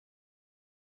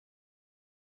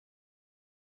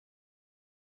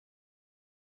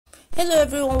Hello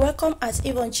everyone, welcome at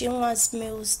Yvonne Chinwa's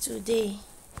Meals today.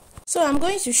 So I'm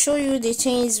going to show you the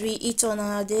things we eat on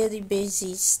a daily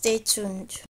basis. Stay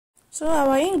tuned. So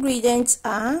our ingredients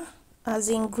are as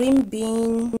in green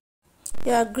beans,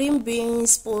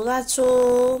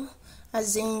 potato,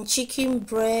 as in chicken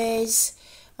breast,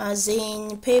 as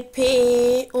in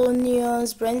pepper,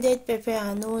 onions, blended pepper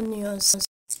and onions.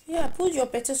 Put your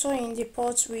potato in the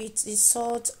pot with the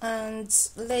salt and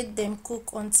let them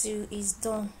cook until it's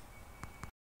done.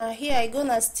 Here I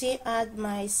gonna still add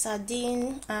my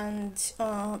sardine and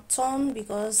tuna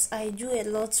because I do a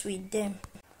lot with them.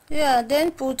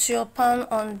 Then put your pan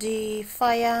on the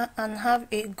fire and have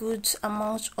a good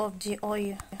amount of the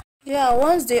oil.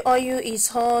 Once the oil is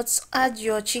hot, add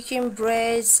your chicken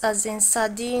breast, as in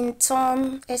sardine,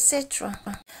 tuna, etc.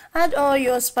 Add all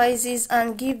your spices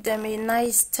and give them a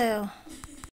nice stir.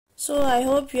 So I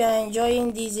hope you are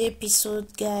enjoying this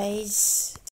episode,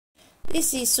 guys.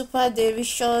 This is super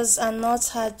delicious and not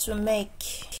hard to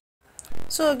make.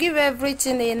 So give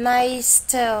everything a nice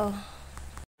stir.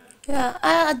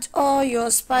 Add all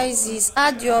your spices.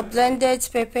 Add your blended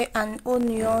pepper and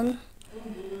onion.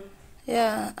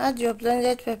 Add your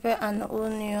blended pepper and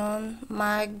onion,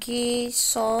 Maggi,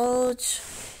 salt,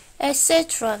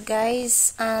 etc.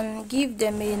 guys, and give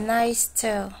them a nice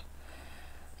stir.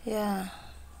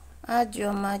 Add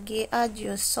your Maggi, add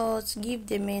your salt, give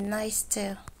them a nice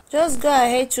stir. Just go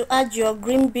ahead to add your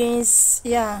green beans.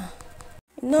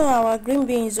 Our green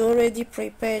beans already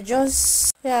prepared.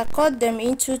 Just cut them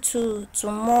into two to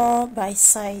more by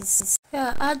size.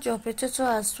 Add your potato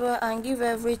as well and give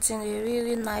everything a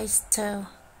really nice stir.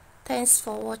 Thanks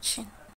for watching.